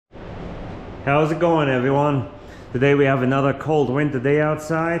How's it going, everyone? Today we have another cold winter day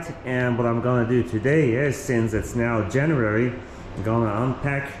outside, and what I'm gonna do today is, since it's now January, I'm gonna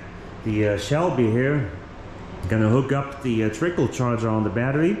unpack the Shelby here. I'm gonna hook up the trickle charger on the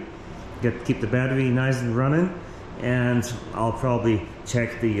battery, keep the battery nice and running, and I'll probably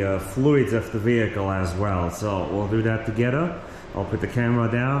check the fluids of the vehicle as well. So we'll do that together. I'll put the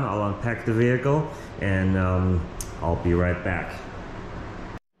camera down, I'll unpack the vehicle, and I'll be right back.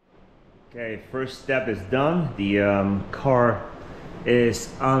 Okay, first step is done. The car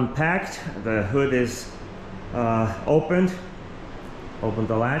is unpacked. The hood is opened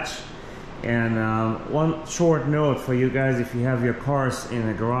the latch. And one short note for you guys: if you have your cars in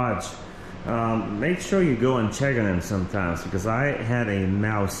a garage, make sure you go and check on them sometimes, because I had a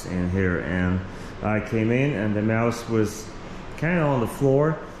mouse in here, and I came in and the mouse was kind of on the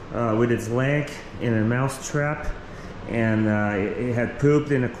floor with its leg in a mouse trap, and it had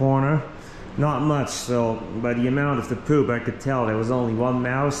pooped in a corner. Not much, so by the amount of the poop I could tell there was only one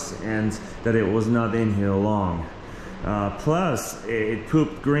mouse and that it was not in here long. Plus it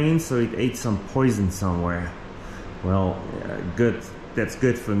pooped green, so it ate some poison somewhere. Well, good. That's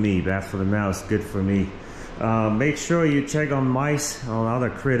good for me. Bad for the mouse, good for me. Make sure you check on mice, on other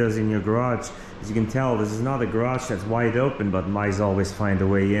critters in your garage. As you can tell, this is not a garage that's wide open, but mice always find a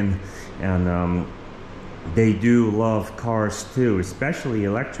way in, and they do love cars too, especially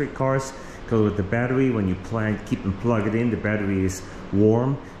electric cars. Because with the battery, when you keep them plugged in, the battery is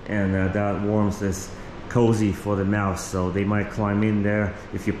warm, and that warms is cozy for the mouse. So they might climb in there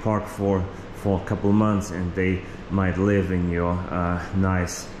if you park for a couple of months, and they might live in your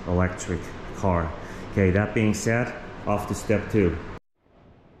nice electric car. Okay, that being said, off to step 2.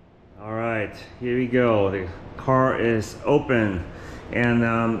 All right, here we go. The car is open,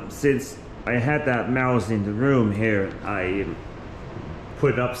 and since I had that mouse in the room here, I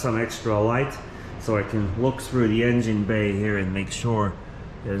put up some extra light so I can look through the engine bay here and make sure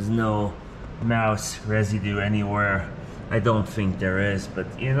there's no mouse residue anywhere. I don't think there is, but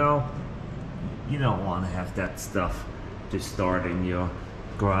you know, you don't want to have that stuff to start in your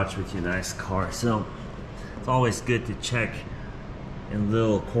garage with your nice car. So it's always good to check in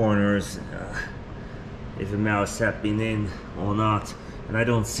little corners if a mouse has been in or not, and I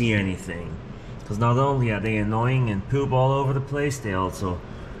don't see anything. Because not only are they annoying and poop all over the place, they also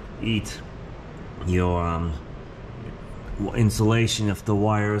eat your insulation of the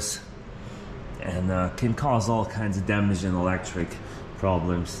wires, and can cause all kinds of damage and electric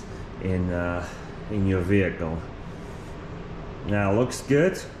problems in your vehicle. Now, looks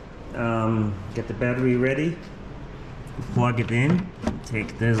good. Get the battery ready. Plug it in.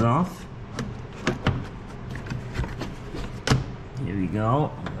 Take this off. Here we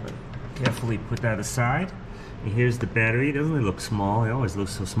go. Carefully put that aside. And here's the battery. Doesn't it look small? It always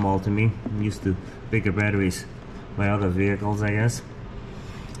looks so small to me. I'm used to bigger batteries by other vehicles, I guess.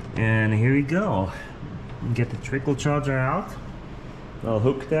 And here we go. Get the trickle charger out. I'll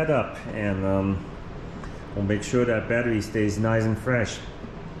hook that up, and we'll make sure that battery stays nice and fresh.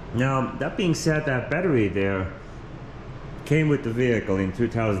 Now, that being said, that battery there came with the vehicle in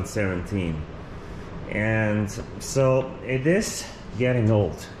 2017, and so it is getting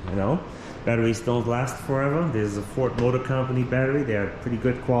old, you know. Batteries don't last forever. This is a Ford Motor Company battery. They are pretty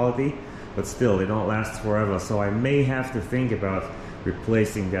good quality, but still, they don't last forever. So I may have to think about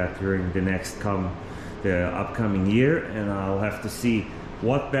replacing that during the upcoming year, and I'll have to see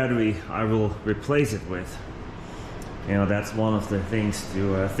what battery I will replace it with. You know, that's one of the things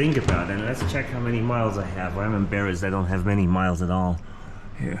to think about. And let's check how many miles I have. I'm embarrassed I don't have many miles at all.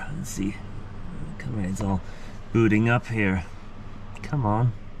 Here, let's see. Come on, it's all booting up here. Come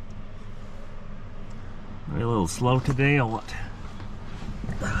on. Are we a little slow today or what?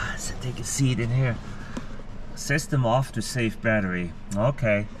 So take a seat in here. System off to save battery.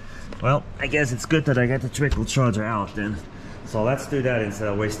 Okay. Well, I guess it's good that I get the trickle charger out then. So let's do that instead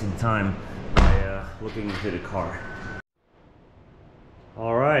of wasting time by looking into the car.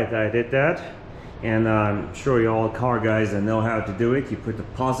 Alright, I did that. And I'm sure you're all car guys that know how to do it. You put the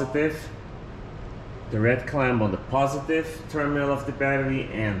red clamp on the positive terminal of the battery,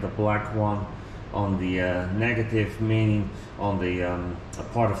 and the black one on the negative, meaning on the a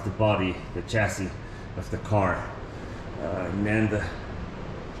part of the body, the chassis of the car. And then the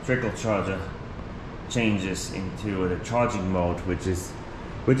trickle charger changes into the charging mode, which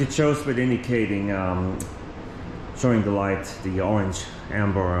it shows with indicating, showing the light, the orange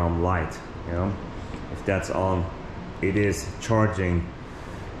amber light. You know, if that's on, it is charging.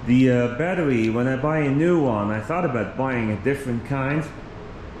 The battery, when I buy a new one, I thought about buying a different kind,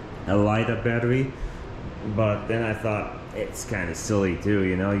 a lighter battery, but then I thought it's kind of silly too,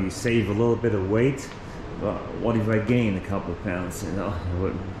 you know. You save a little bit of weight, but what if I gain a couple of pounds, you know?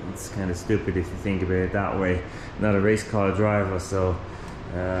 It's kind of stupid if you think about it that way. Not a race car driver, so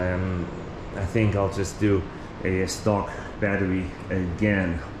I think I'll just do a stock battery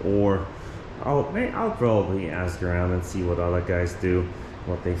again, or I'll probably ask around and see what other guys do,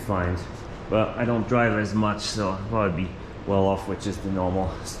 what they find. But I don't drive as much, so I'll probably be well off with just the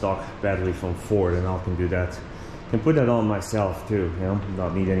normal stock battery from Ford, and I can do that. Can put that on myself too, you know,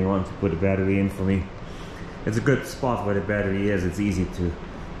 not need anyone to put a battery in for me. It's a good spot where the battery is, it's easy to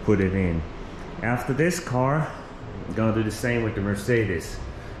put it in. After this car, I'm gonna do the same with the Mercedes.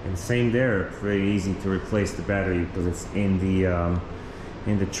 And same there, pretty easy to replace the battery because it's in the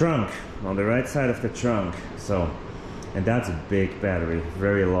trunk, on the right side of the trunk. So, and that's a big battery,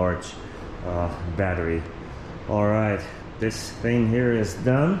 very large battery. All right, this thing here is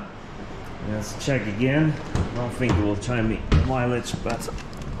done. Let's check again. I don't think it will chime me mileage, but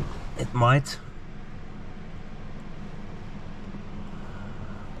it might.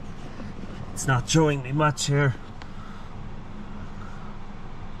 It's not showing me much here.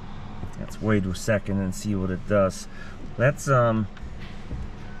 Let's wait a second and see what it does. Let's turn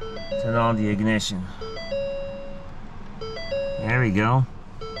on the ignition. There we go.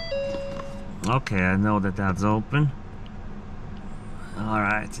 Okay, I know that that's open.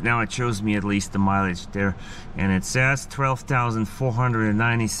 Alright, now it shows me at least the mileage there, and it says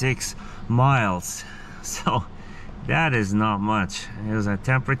 12,496 miles. So that is not much. Here's our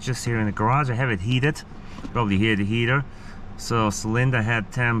temperatures here in the garage. I have it heated, probably hear the heater. So cylinder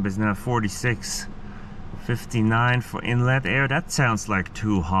head temp is now 46, 59 for inlet air. That sounds like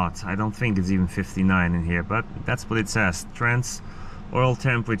too hot. I don't think it's even 59 in here, but that's what it says. Trans oil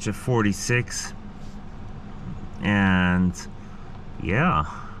temperature 46, and yeah,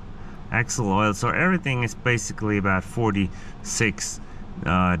 axle oil. So everything is basically about 46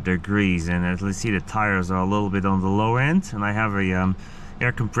 degrees, and as you see, the tires are a little bit on the low end, and I have a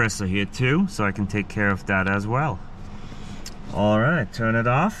air compressor here too, so I can take care of that as well. All right, turn it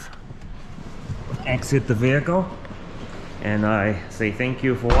off, exit the vehicle, and I say thank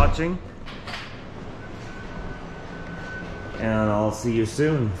you for watching, and I'll see you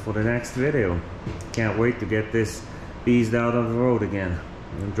soon for the next video. Can't wait to get this beast out on the road again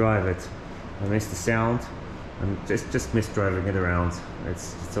and drive it. I miss the sound and just miss driving it around.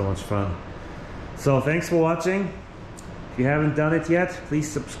 It's so much fun. So thanks for watching. If you haven't done it yet,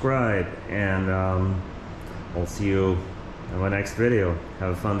 please subscribe, and I'll see you in my next video.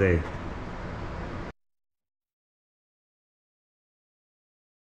 Have a fun day.